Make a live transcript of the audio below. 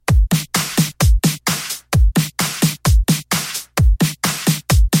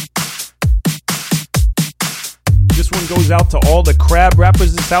goes out to all the crab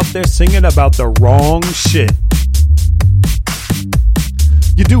rappers that's out there singing about the wrong shit.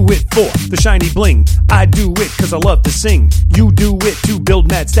 You do it for the shiny bling. I do it cause I love to sing. You do it to build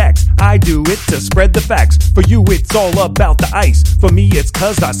mad stacks. I do it to spread the facts. For you it's all about the ice. For me it's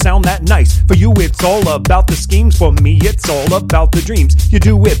cause I sound that nice. For you it's all about the schemes. For me it's all about the dreams. You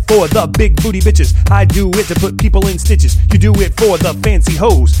do it for the big booty bitches. I do it to put people in stitches. You do it for the fancy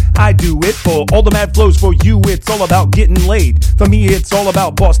hoes. I do it for all the mad flows. For you it's all about getting laid. For me it's all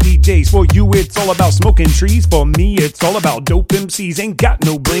about boss DJs. For you it's all about smoking trees. For me it's all about dope MCs. Ain't got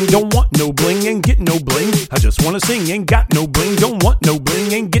no bling, don't want no bling, ain't getting no bling. I just wanna sing, ain't got no bling, don't want no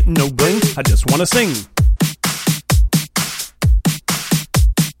bling, ain't getting no bling. I just wanna sing.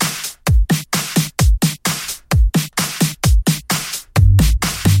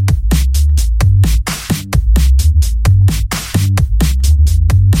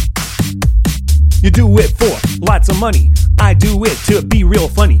 You do it for lots of money. I do it to be real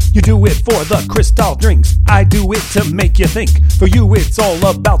funny. You do it for the crystal drinks. I do it to make you think. For you it's all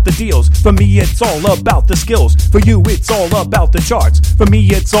about the deals. For me it's all about the skills. For you it's all about the charts. For me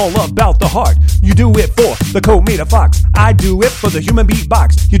it's all about the heart. You do it for the code made of Fox. I do it for the human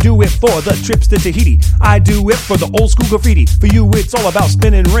beatbox. You do it for the trips to Tahiti. I do it for the old school graffiti. For you it's all about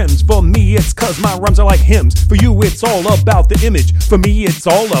spinning rims. For me it's cause my rhymes are like hymns. For you it's all about the image. For me it's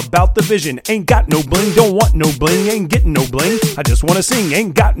all about the vision. Ain't got no bling, don't want no bling, ain't getting no bling. I just wanna sing,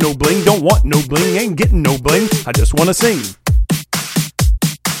 ain't got no bling, don't want no bling, ain't getting no bling. I just wanna sing.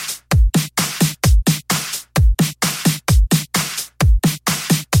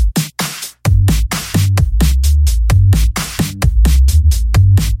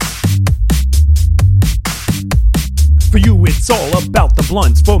 For you it's all about the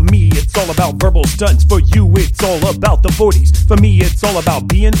blunts. For me it's all about verbal stunts. For you it's all about the 40s. For me it's all about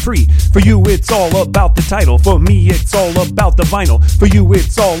being free. For you it's all about the title. For me it's all about the vinyl. For you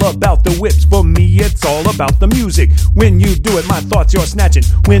it's all about the whips. For me it's all about the music. When you do it my thoughts you're snatching.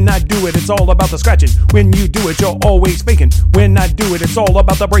 When I do it it's all about the scratching. When you do it you're always faking. When I do it it's all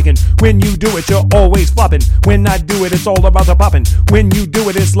about the breaking. When you do it you're always flopping. When I do it it's all about the popping. When you do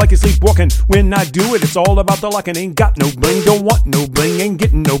it it's like you're sleepwalking. When I do it it's all about the locking. Ain't got no bling, don't want no bling, ain't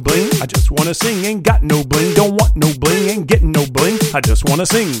getting no bling. I just wanna sing, ain't got no bling, don't want no bling, ain't getting no bling. I just wanna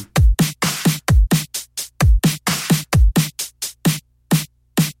sing.